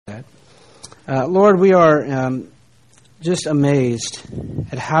Lord, we are just amazed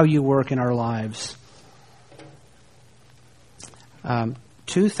at how you work in our lives.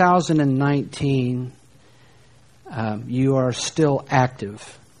 2019, you are still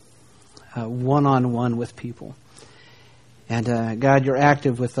active, one-on-one with people. And God, you're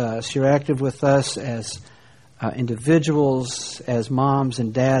active with us. You're active with us as individuals, as moms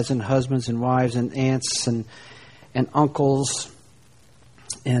and dads and husbands and wives and aunts and uncles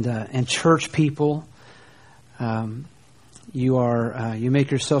and church people. You make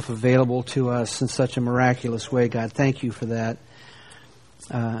yourself available to us in such a miraculous way, God. Thank you for that.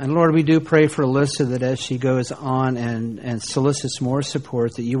 And Lord, we do pray for Alyssa that as she goes on and solicits more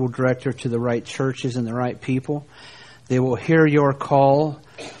support, that you will direct her to the right churches and the right people. They will hear your call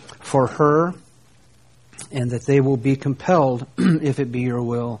for her, and that they will be compelled, if it be your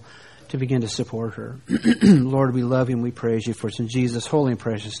will, to begin to support her. Lord, we love you and we praise you. For it's in Jesus' holy and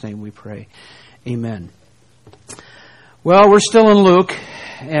precious name we pray. Amen. Well, we're still in Luke,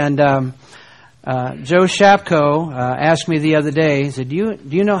 and Joe Shapko asked me the other day, he said, do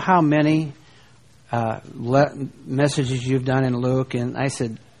you know how many messages you've done in Luke? And I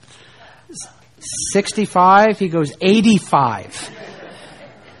said, 65? He goes, 85.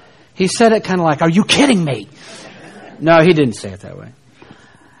 He said it kind of like, are you kidding me? No, he didn't say it that way.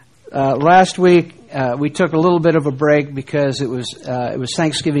 Last week, we took a little bit of a break because it was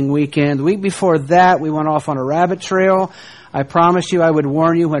Thanksgiving weekend. The week before that, we went off on a rabbit trail. I promised you I would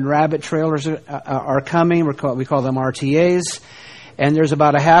warn you when rabbit trailers are coming. We call them RTAs. And there's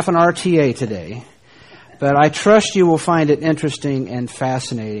about a half an RTA today. But I trust you will find it interesting and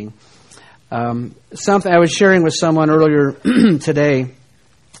fascinating. Something I was sharing with someone earlier today,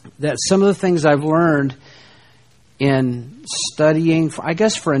 that some of the things I've learned in studying,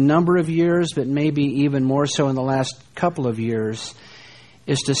 for a number of years, but maybe even more so in the last couple of years,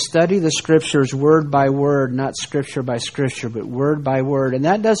 is to study the Scriptures word by word, not Scripture by Scripture, but word by word. And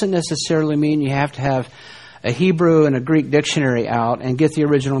that doesn't necessarily mean you have to have a Hebrew and a Greek dictionary out and get the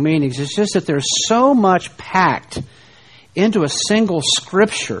original meanings. It's just that there's so much packed into a single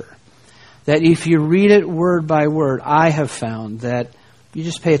Scripture that if you read it word by word, I have found that you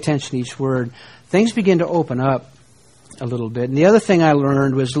just pay attention to each word, things begin to open up a little bit. And the other thing I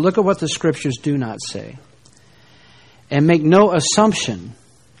learned was look at what the Scriptures do not say. And make no assumption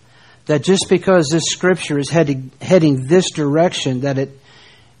that just because this Scripture is heading this direction, that it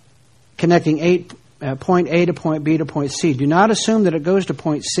connecting point A to point B to point C. Do not assume that it goes to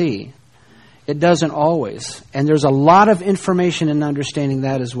point C. It doesn't always. And there's a lot of information in understanding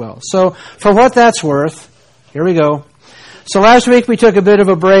that as well. So for what that's worth, here we go. So last week we took a bit of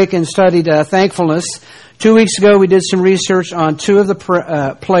a break and studied thankfulness. 2 weeks ago we did some research on two of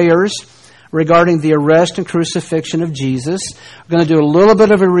the players regarding the arrest and crucifixion of Jesus. We're going to do a little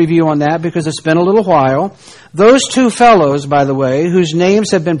bit of a review on that because it's been a little while. Those two fellows, by the way, whose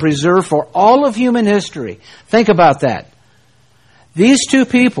names have been preserved for all of human history. Think about that. These two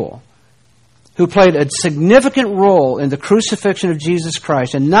people who played a significant role in the crucifixion of Jesus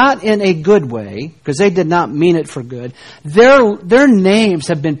Christ, and not in a good way, because they did not mean it for good, their names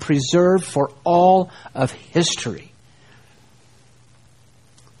have been preserved for all of history.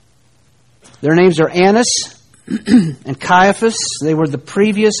 Their names are Annas and Caiaphas. They were the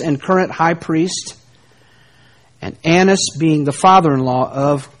previous and current high priest, and Annas being the father-in-law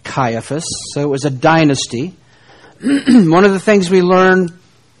of Caiaphas, so it was a dynasty. One of the things we learned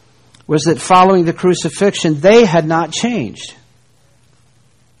was that following the crucifixion, they had not changed.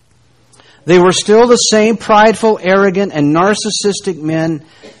 They were still the same prideful, arrogant, and narcissistic men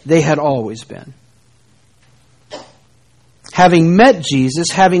they had always been. Having met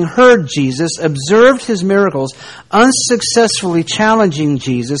Jesus, having heard Jesus, observed his miracles, unsuccessfully challenging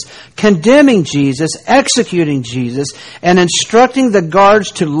Jesus, condemning Jesus, executing Jesus, and instructing the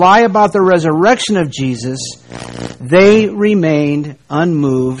guards to lie about the resurrection of Jesus, they remained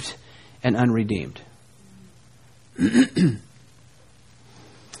unmoved and unredeemed. They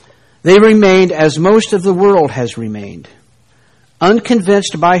remained as most of the world has remained,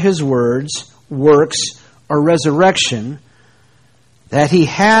 unconvinced by his words, works, or resurrection, that he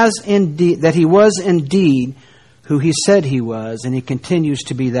was indeed who he said he was, and he continues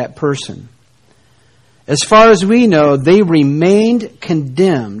to be that person. As far as we know, they remained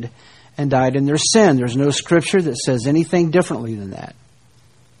condemned and died in their sin. There's no scripture that says anything differently than that.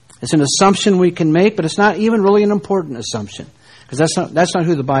 It's an assumption we can make, but it's not even really an important assumption, because that's not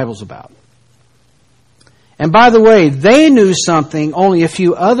who the Bible's about. And by the way, they knew something only a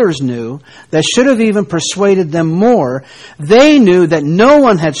few others knew that should have even persuaded them more. They knew that no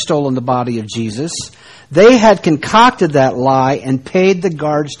one had stolen the body of Jesus. They had concocted that lie and paid the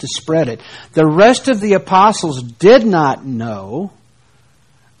guards to spread it. The rest of the apostles did not know,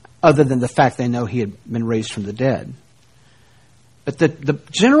 other than the fact they know he had been raised from the dead. But the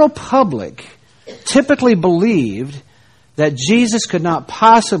general public typically believed that Jesus could not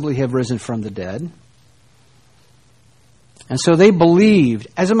possibly have risen from the dead. And so they believed.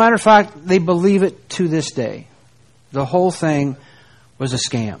 As a matter of fact, they believe it to this day. The whole thing was a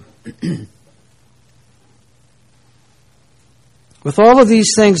scam. With all of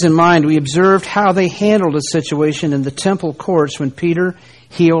these things in mind, we observed how they handled a situation in the temple courts when Peter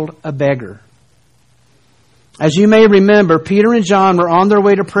healed a beggar. As you may remember, Peter and John were on their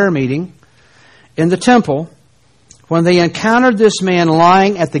way to prayer meeting in the temple when they encountered this man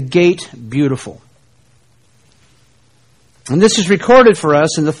lying at the gate beautiful. And this is recorded for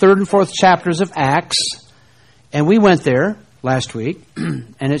us in the 3rd and 4th chapters of Acts. And we went there last week,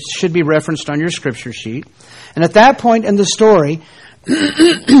 and it should be referenced on your scripture sheet. And at that point in the story,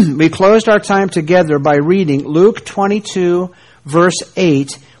 we closed our time together by reading Luke 22, verse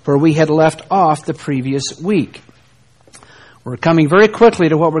 8, where we had left off the previous week. We're coming very quickly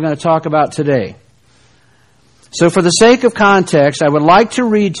to what we're going to talk about today. So for the sake of context, I would like to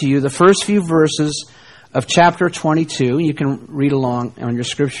read to you the first few verses of chapter 22. You can read along on your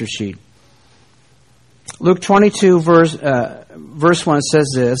scripture sheet. Luke 22, verse 1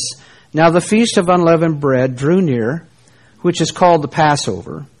 says this, Now the feast of unleavened bread drew near, which is called the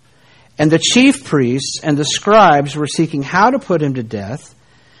Passover, and the chief priests and the scribes were seeking how to put him to death,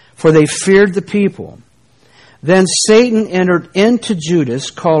 for they feared the people. Then Satan entered into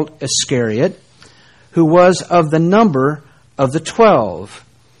Judas, called Iscariot, who was of the number of the 12.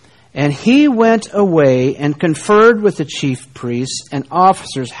 And he went away and conferred with the chief priests and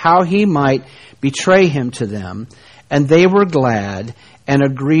officers how he might betray him to them. And they were glad and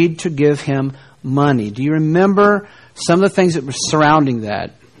agreed to give him money. Do you remember some of the things that were surrounding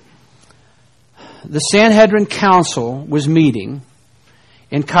that? The Sanhedrin Council was meeting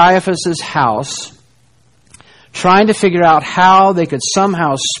in Caiaphas' house, trying to figure out how they could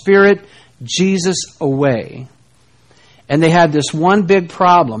somehow spirit Jesus away. And they had this one big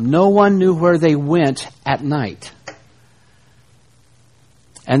problem. No one knew where they went at night.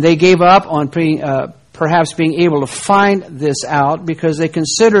 And they gave up on perhaps being able to find this out because they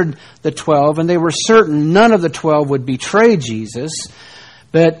considered the 12, and they were certain none of the 12 would betray Jesus.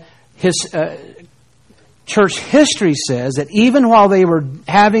 But his church history says that even while they were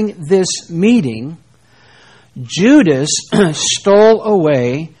having this meeting, Judas stole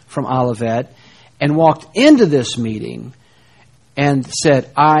away from Olivet and walked into this meeting and said,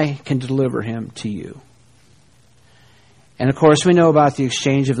 I can deliver him to you. And of course, we know about the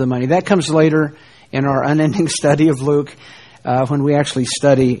exchange of the money. That comes later in our unending study of Luke when we actually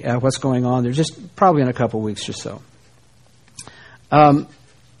study what's going on there, just probably in a couple weeks or so.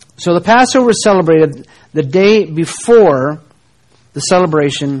 So the Passover was celebrated the day before the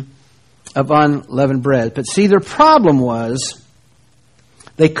celebration of unleavened bread. But see, their problem was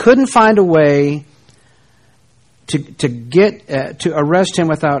they couldn't find a way to arrest him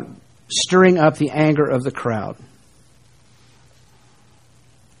without stirring up the anger of the crowd.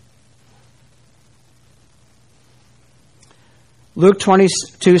 Luke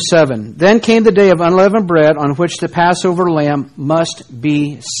 22:7. Then came the day of unleavened bread on which the Passover lamb must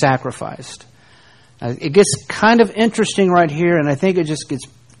be sacrificed. It gets kind of interesting right here, and I think it just gets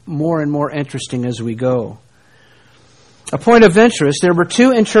more and more interesting as we go. A point of interest, there were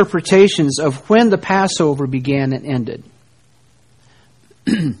two interpretations of when the Passover began and ended.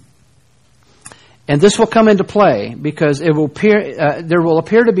 And this will come into play because there will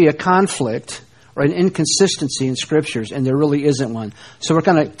appear to be a conflict or an inconsistency in Scriptures, and there really isn't one. So we're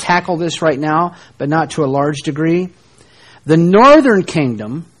going to tackle this right now, but not to a large degree. The northern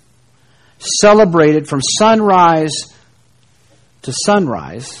kingdom celebrated from sunrise to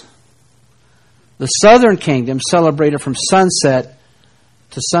sunrise. The southern kingdom celebrated from sunset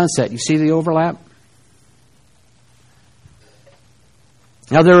to sunset. You see the overlap?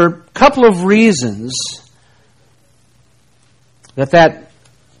 Now, there are a couple of reasons that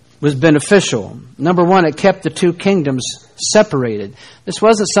was beneficial. Number one, it kept the two kingdoms separated. This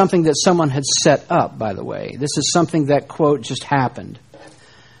wasn't something that someone had set up, by the way. This is something that, quote, just happened.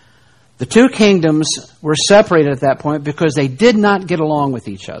 The two kingdoms were separated at that point because they did not get along with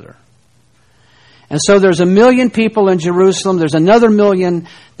each other. And so there's 1 million people in Jerusalem. There's another 1 million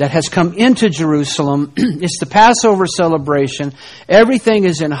that has come into Jerusalem. It's the Passover celebration. Everything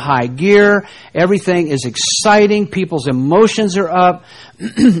is in high gear. Everything is exciting. People's emotions are up.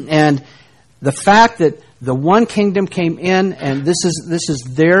 And the fact that The one kingdom came in, and this is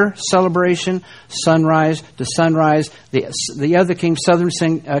their celebration, sunrise to sunrise. The other kingdom, southern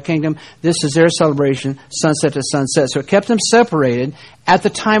kingdom, this is their celebration, sunset to sunset. So it kept them separated at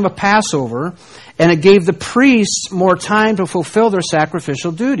the time of Passover, and it gave the priests more time to fulfill their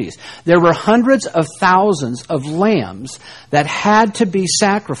sacrificial duties. There were hundreds of thousands of lambs that had to be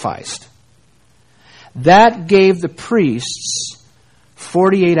sacrificed. That gave the priests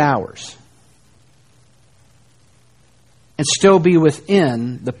 48 hours. And still be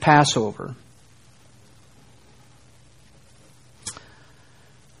within the Passover.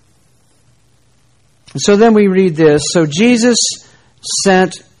 And so then we read this. So Jesus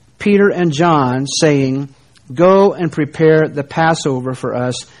sent Peter and John, saying, "Go and prepare the Passover for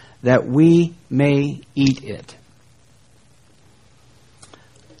us, that we may eat it."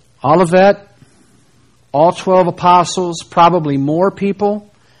 Olivet, all 12 apostles, probably more people,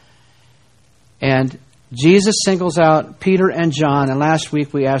 and Jesus singles out Peter and John, and last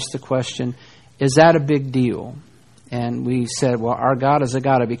week we asked the question, is that a big deal? And we said, well, our God is a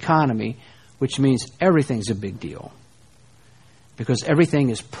God of economy, which means everything's a big deal. Because everything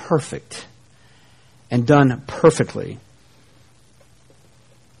is perfect and done perfectly.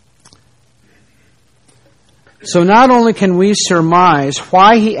 So not only can we surmise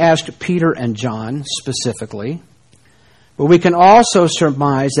why he asked Peter and John specifically, but we can also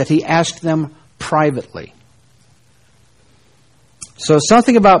surmise that he asked them privately. So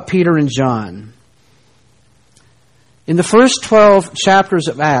something about Peter and John. In the first 12 chapters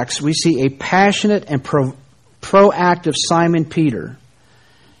of Acts, we see a passionate and proactive Simon Peter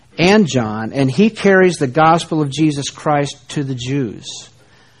and John, and he carries the gospel of Jesus Christ to the Jews.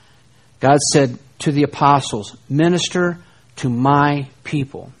 God said to the apostles, "Minister to my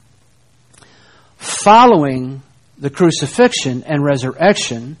people." Following the crucifixion and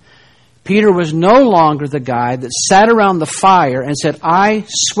resurrection, Peter was no longer the guy that sat around the fire and said, "I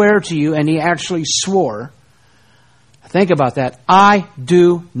swear to you," and he actually swore. Think about that. "I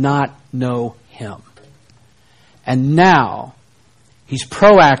do not know him." And now he's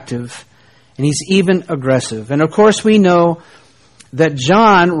proactive and he's even aggressive. And of course we know that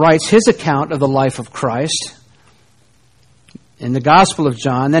John writes his account of the life of Christ in the Gospel of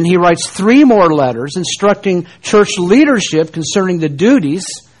John. Then he writes 3 more letters instructing church leadership concerning the duties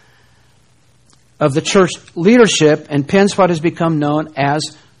of the church leadership, and pens what has become known as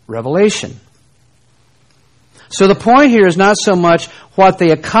Revelation. So the point here is not so much what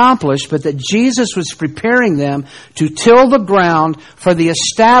they accomplished, but that Jesus was preparing them to till the ground for the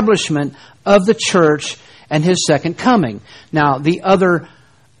establishment of the church and his second coming. Now, the other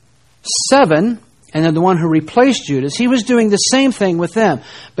 7, and then the one who replaced Judas, he was doing the same thing with them.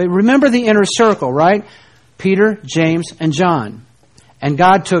 But remember the inner circle, right? Peter, James, and John. And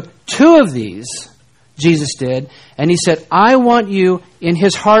God took 2 of these, Jesus did, and he said, "I want you, in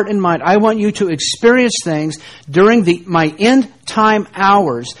his heart and mind, I want you to experience things during my end time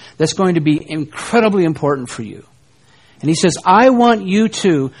hours that's going to be incredibly important for you." And he says, "I want you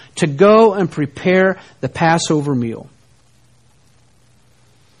to go and prepare the Passover meal."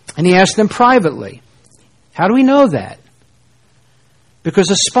 And he asked them privately. How do we know that? Because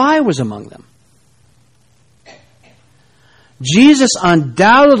a spy was among them. Jesus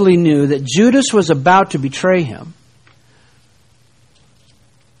undoubtedly knew that Judas was about to betray him.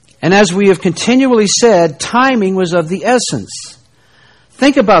 And as we have continually said, timing was of the essence.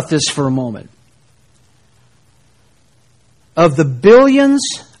 Think about this for a moment. Of the billions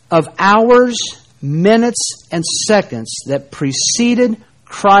of hours, minutes, and seconds that preceded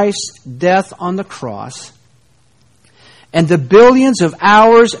Christ's death on the cross, and the billions of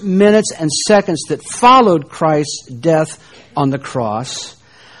hours, minutes, and seconds that followed Christ's death on the cross,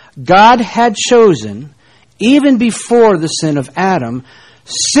 God had chosen, even before the sin of Adam,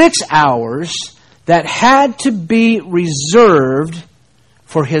 6 hours that had to be reserved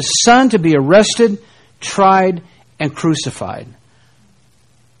for his Son to be arrested, tried, and crucified.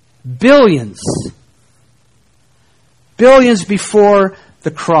 Billions before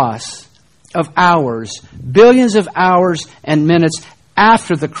the cross of hours, billions of hours and minutes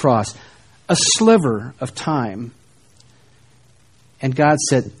after the cross, a sliver of time. And God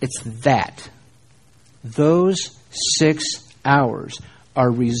said, it's that. Those 6 hours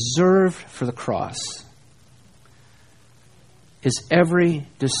are reserved for the cross. Is every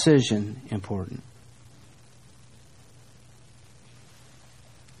decision important?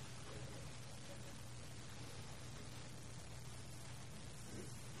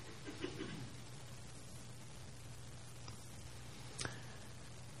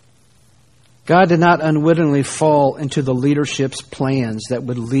 God did not unwittingly fall into the leadership's plans that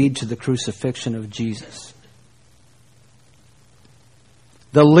would lead to the crucifixion of Jesus.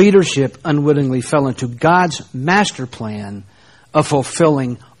 The leadership unwittingly fell into God's master plan of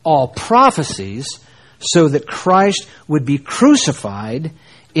fulfilling all prophecies so that Christ would be crucified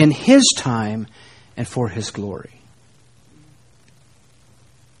in His time and for His glory.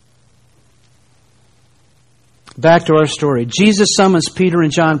 Back to our story. Jesus summons Peter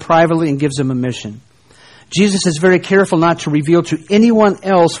and John privately and gives them a mission. Jesus is very careful not to reveal to anyone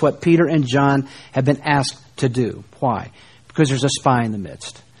else what Peter and John have been asked to do. Why? Because there's a spy in the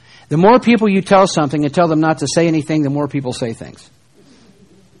midst. The more people you tell something and tell them not to say anything, the more people say things.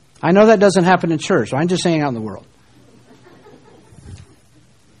 I know that doesn't happen in church. I'm just saying out in the world.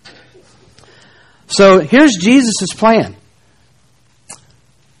 So here's Jesus' plan.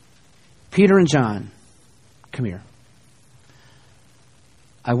 Peter and John, come here.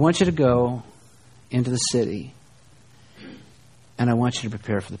 I want you to go into the city, and I want you to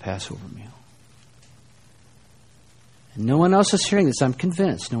prepare for the Passover meal. And no one else is hearing this. I'm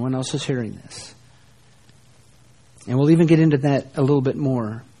convinced no one else is hearing this. And we'll even get into that a little bit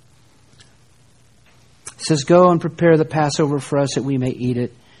more. It says, go and prepare the Passover for us that we may eat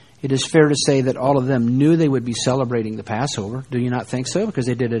it. It is fair to say that all of them knew they would be celebrating the Passover. Do you not think so? Because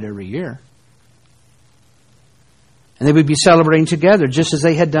they did it every year. And they would be celebrating together just as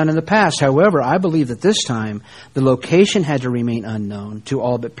they had done in the past. However, I believe that this time the location had to remain unknown to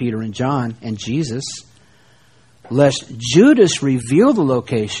all but Peter and John and Jesus, lest Judas reveal the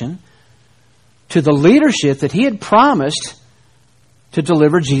location to the leadership that he had promised to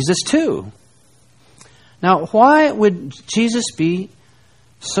deliver Jesus to. Now, why would Jesus be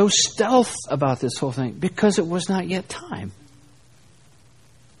so stealth about this whole thing? Because it was not yet time.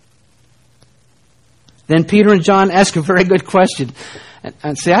 Then Peter and John ask a very good question.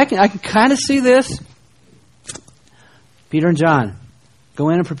 And see, I can kind of see this. Peter and John, go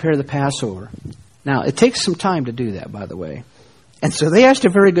in and prepare the Passover. Now, it takes some time to do that, by the way. And so they asked a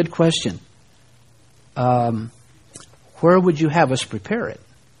very good question. Where would you have us prepare it?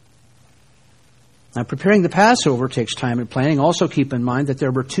 Now, preparing the Passover takes time and planning. Also keep in mind that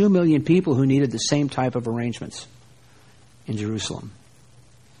there were 2 million people who needed the same type of arrangements in Jerusalem.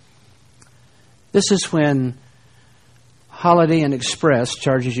 This is when Holiday Inn Express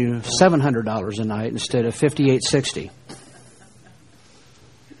charges you $700 a night instead of $58.60.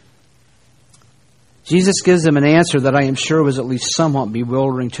 Jesus gives them an answer that I am sure was at least somewhat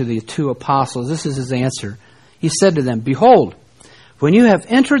bewildering to the 2 apostles. This is his answer. He said to them, behold, when you have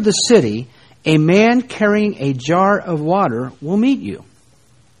entered the city, a man carrying a jar of water will meet you.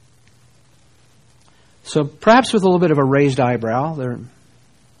 So perhaps with a little bit of a raised eyebrow,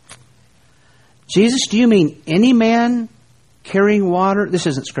 Jesus, do you mean any man carrying water? This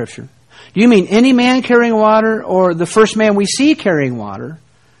isn't Scripture. Do you mean any man carrying water or the first man we see carrying water?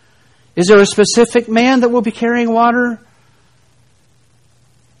 Is there a specific man that will be carrying water?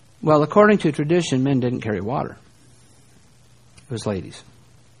 Well, according to tradition, men didn't carry water. It was ladies.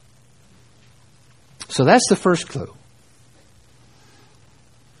 So that's the first clue.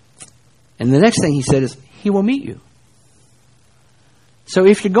 And the next thing he said is, he will meet you. So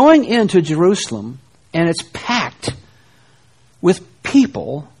if you're going into Jerusalem and it's packed with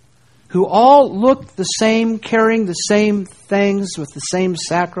people who all look the same, carrying the same things with the same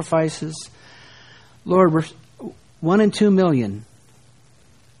sacrifices, Lord, we're 1 in 2 million.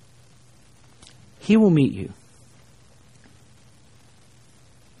 He will meet you.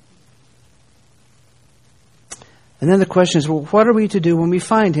 And then the question is, well, what are we to do when we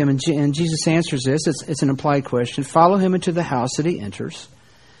find him? And Jesus answers this. It's an implied question. Follow him into the house that he enters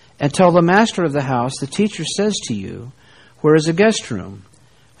and tell the master of the house, the teacher says to you, where is a guest room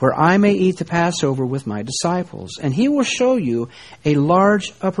where I may eat the Passover with my disciples? And he will show you a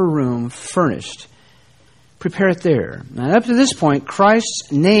large upper room furnished. Prepare it there. Now, up to this point,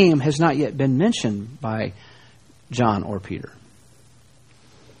 Christ's name has not yet been mentioned by John or Peter.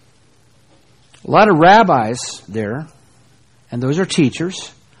 A lot of rabbis there, and those are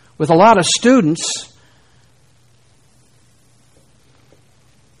teachers, with a lot of students.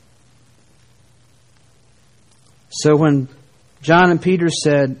 So when John and Peter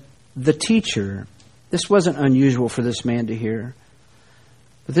said, the teacher, this wasn't unusual for this man to hear.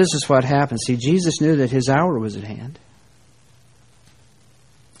 But this is what happened. See, Jesus knew that his hour was at hand.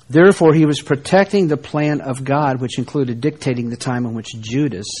 Therefore, he was protecting the plan of God, which included dictating the time in which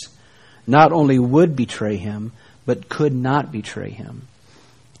Judas not only would betray him, but could not betray him.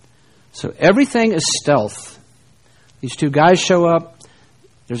 So everything is stealth. These 2 guys show up.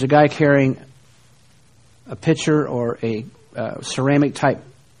 There's a guy carrying a pitcher or a ceramic type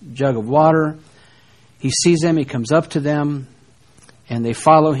jug of water. He sees them, he comes up to them, and they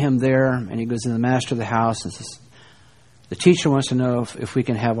follow him there, and he goes to the master of the house and says, the teacher wants to know if we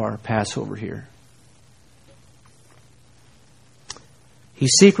can have our Passover here. He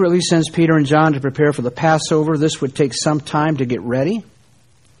secretly sends Peter and John to prepare for the Passover. This would take some time to get ready.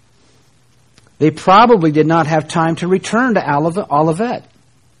 They probably did not have time to return to Olivet.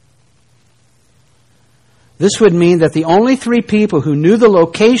 This would mean that the only three people who knew the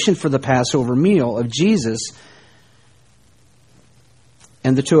location for the Passover meal of Jesus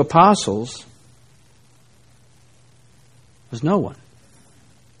and the two apostles was no one.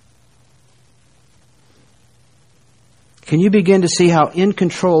 Can you begin to see how in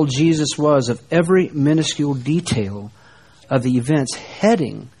control Jesus was of every minuscule detail of the events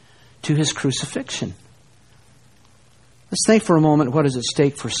heading to his crucifixion? Let's think for a moment what is at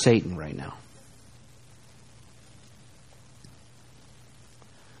stake for Satan right now.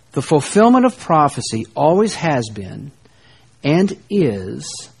 The fulfillment of prophecy always has been and is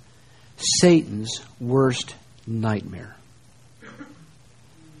Satan's worst nightmare.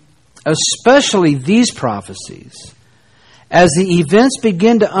 Especially these prophecies. As the events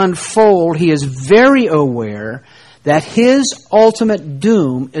begin to unfold, he is very aware that his ultimate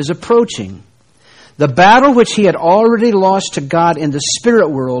doom is approaching. The battle which he had already lost to God in the spirit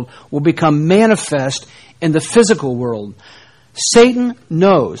world will become manifest in the physical world. Satan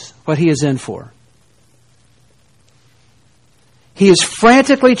knows what he is in for. He is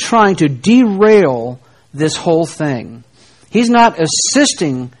frantically trying to derail this whole thing. He's not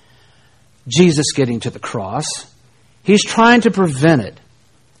assisting Jesus getting to the cross. He's trying to prevent it.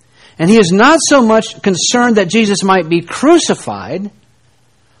 And he is not so much concerned that Jesus might be crucified,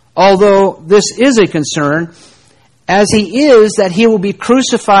 although this is a concern, as he is that he will be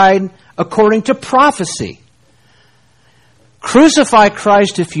crucified according to prophecy. Crucify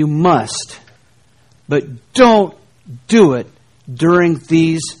Christ if you must, but don't do it during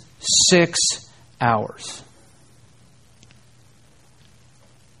these 6 hours.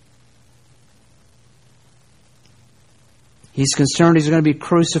 He's concerned he's going to be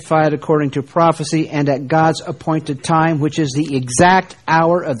crucified according to prophecy and at God's appointed time, which is the exact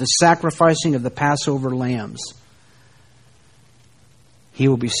hour of the sacrificing of the Passover lambs. He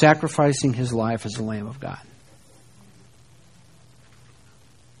will be sacrificing his life as the Lamb of God.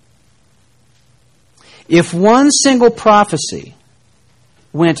 If one single prophecy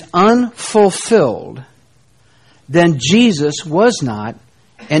went unfulfilled, then Jesus was not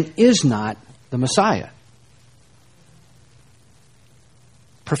and is not the Messiah.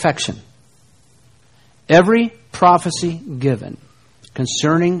 Perfection. Every prophecy given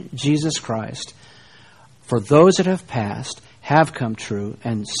concerning Jesus Christ, for those that have passed, have come true,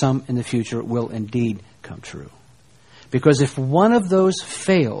 and some in the future will indeed come true. Because if one of those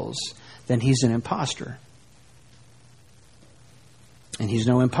fails, then he's an imposter. And he's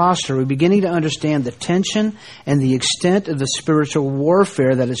no imposter. We're beginning to understand the tension and the extent of the spiritual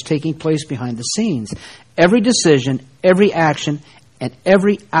warfare that is taking place behind the scenes. Every decision, every action, and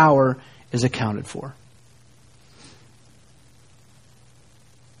every hour is accounted for.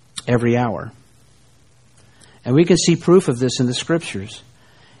 Every hour. And we can see proof of this in the Scriptures.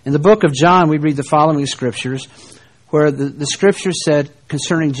 In the book of John, we read the following Scriptures, where the Scripture said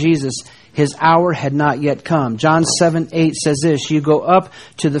concerning Jesus, his hour had not yet come. John 7:8 says this, you go up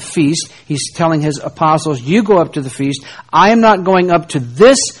to the feast. He's telling his apostles, you go up to the feast. I am not going up to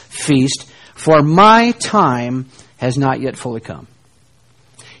this feast, for my time has not yet fully come.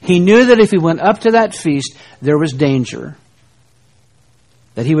 He knew that if he went up to that feast, there was danger.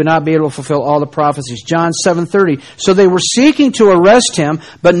 That he would not be able to fulfill all the prophecies. John 7:30. So they were seeking to arrest him,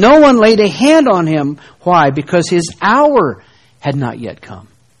 but no one laid a hand on him. Why? Because his hour had not yet come.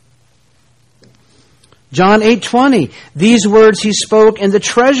 John 8:20. These words he spoke in the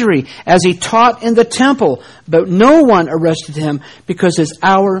treasury as he taught in the temple, but no one arrested him because his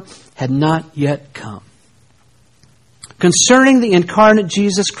hour had not yet come. Concerning the incarnate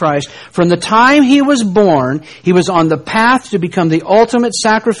Jesus Christ, from the time he was born, he was on the path to become the ultimate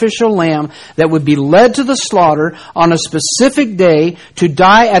sacrificial lamb that would be led to the slaughter on a specific day, to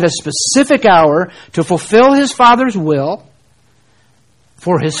die at a specific hour, to fulfill his Father's will,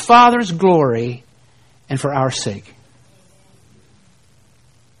 for his Father's glory, and for our sake.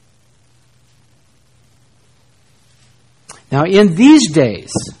 Now, in these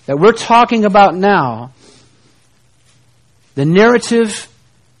days that we're talking about now, the narrative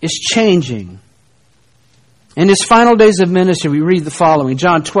is changing. In his final days of ministry, we read the following.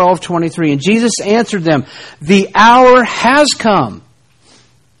 John 12:23. And Jesus answered them, the hour has come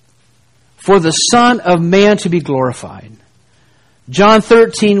for the Son of Man to be glorified. John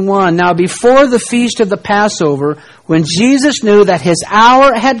 13:1. Now before the feast of the Passover, when Jesus knew that his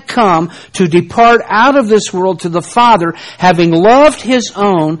hour had come to depart out of this world to the Father, having loved his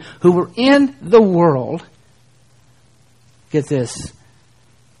own who were in the world, get this,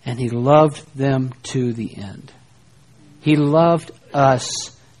 and he loved them to the end. He loved us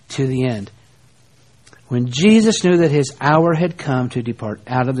to the end. When Jesus knew that his hour had come to depart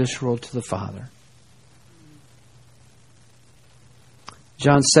out of this world to the Father.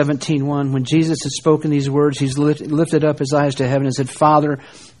 John 17:1, when Jesus had spoken these words, he lifted up his eyes to heaven and said, Father,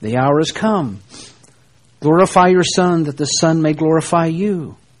 the hour has come. Glorify your Son, that the Son may glorify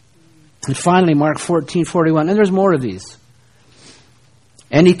you. And finally, Mark 14:41, and there's more of these.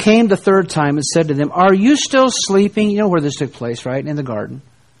 And he came the third time and said to them, are you still sleeping? You know where this took place, right? In the garden.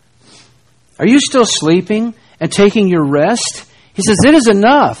 Are you still sleeping and taking your rest? He says, it is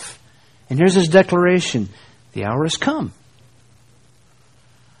enough. And here's his declaration. The hour has come.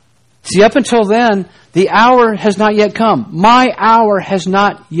 See, up until then, the hour has not yet come. My hour has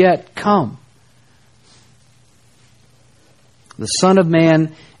not yet come. The Son of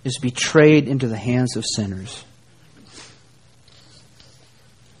Man is betrayed into the hands of sinners.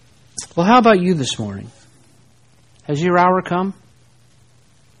 Well, how about you this morning? Has your hour come?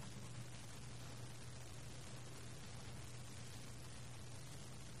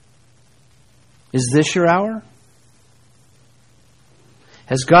 Is this your hour?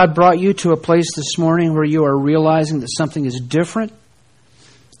 Has God brought you to a place this morning where you are realizing that something is different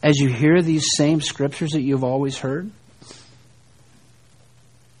as you hear these same scriptures that you've always heard?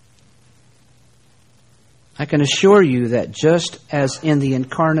 I can assure you that just as in the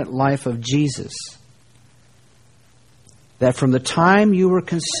incarnate life of Jesus, that from the time you were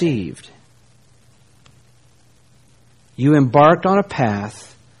conceived, you embarked on a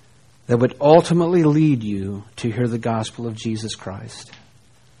path that would ultimately lead you to hear the gospel of Jesus Christ.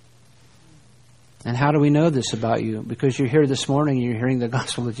 And how do we know this about you? Because you're here this morning and you're hearing the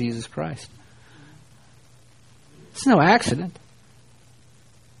gospel of Jesus Christ. It's no accident.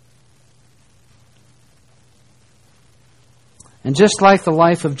 And just like the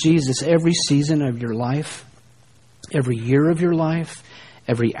life of Jesus, every season of your life, every year of your life,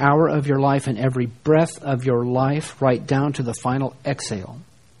 every hour of your life, and every breath of your life, right down to the final exhale,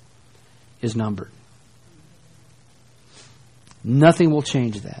 is numbered. Nothing will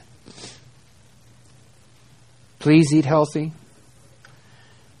change that. Please eat healthy.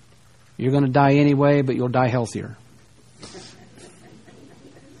 You're going to die anyway, but you'll die healthier.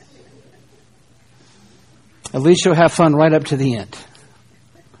 At least you'll have fun right up to the end.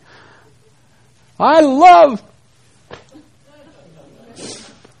 I love...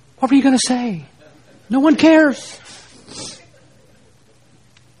 What were you going to say? No one cares.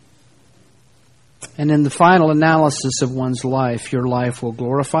 And in the final analysis of one's life, your life will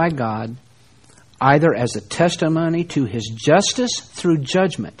glorify God either as a testimony to His justice through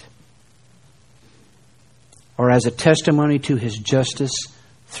judgment or as a testimony to His justice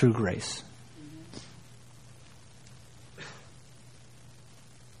through grace.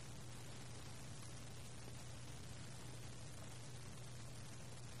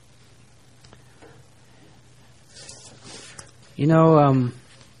 You know,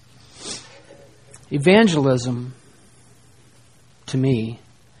 evangelism, to me,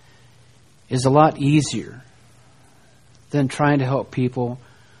 is a lot easier than trying to help people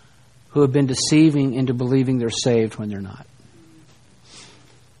who have been deceiving into believing they're saved when they're not.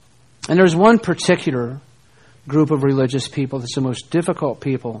 And there's one particular group of religious people that's the most difficult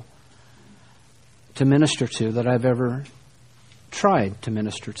people to minister to that I've ever tried to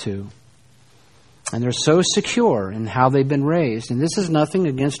minister to. And they're so secure in how they've been raised. And this is nothing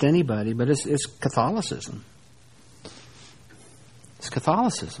against anybody, but it's Catholicism. It's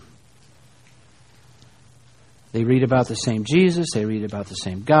Catholicism. They read about the same Jesus. They read about the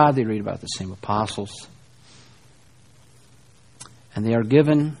same God. They read about the same apostles. And they are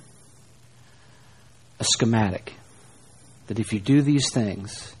given a schematic that if you do these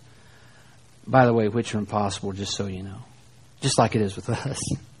things, by the way, which are impossible, just so you know, just like it is with us,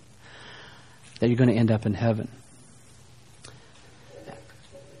 that you're going to end up in heaven.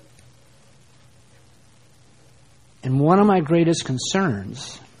 And one of my greatest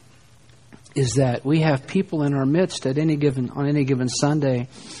concerns is that we have people in our midst on any given Sunday.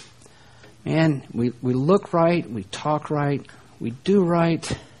 Man, we look right, we talk right, we do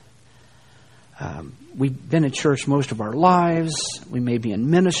right. We've been in church most of our lives. We may be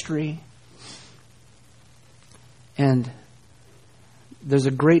in ministry. And there's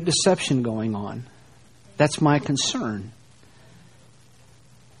a great deception going on. That's my concern.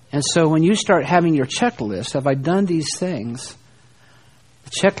 And so when you start having your checklist, have I done these things?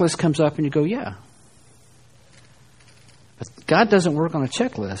 The checklist comes up and you go, yeah. But God doesn't work on a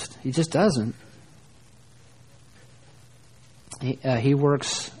checklist. He just doesn't. He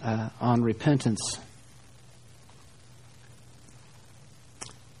works on repentance.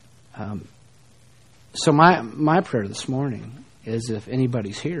 So my prayer this morning is, if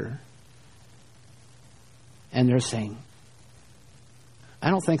anybody's here and they're saying, I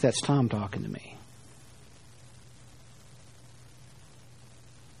don't think that's Tom talking to me.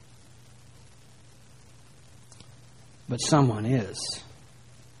 But someone is.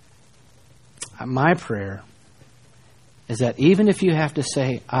 My prayer is that even if you have to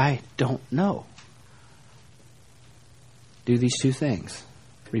say, I don't know, do these two things.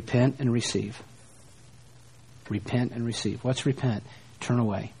 Repent and receive. Repent and receive. What's repent? Turn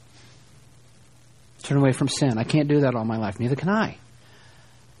away. Turn away from sin. I can't do that all my life. Neither can I.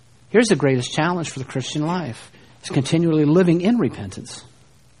 Here's the greatest challenge for the Christian life. It's continually living in repentance.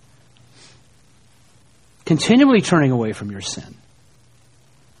 Continually turning away from your sin.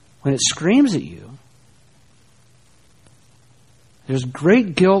 When it screams at you, there's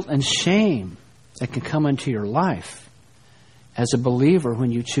great guilt and shame that can come into your life as a believer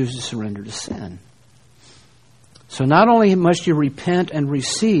when you choose to surrender to sin. So not only must you repent and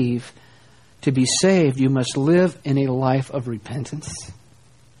receive to be saved, you must live in a life of repentance.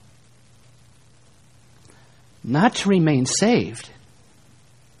 Not to remain saved,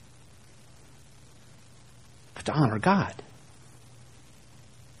 but to honor God.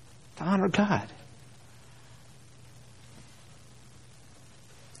 To honor God.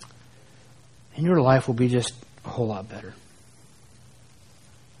 And your life will be just a whole lot better.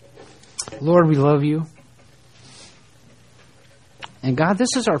 Lord, we love you. And God,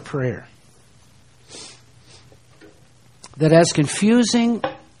 this is our prayer. That as confusing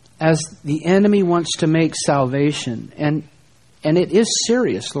as the enemy wants to make salvation, and it is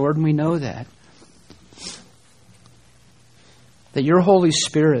serious, Lord, and we know that your Holy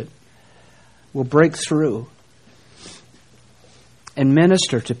Spirit will break through and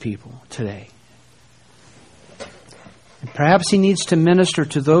minister to people today. And perhaps He needs to minister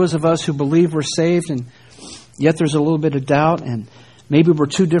to those of us who believe we're saved, and yet there's a little bit of doubt, and maybe we're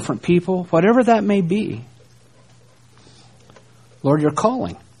two different people. Whatever that may be, Lord, you're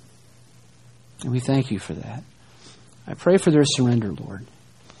calling. And we thank you for that. I pray for their surrender, Lord.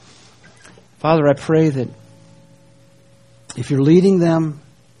 Father, I pray that if you're leading them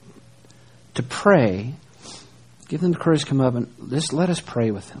to pray, give them the courage to come up and just let us pray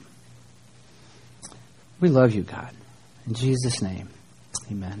with them. We love you, God. In Jesus' name,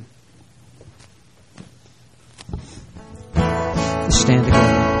 amen. Stand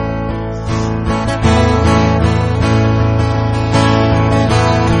together.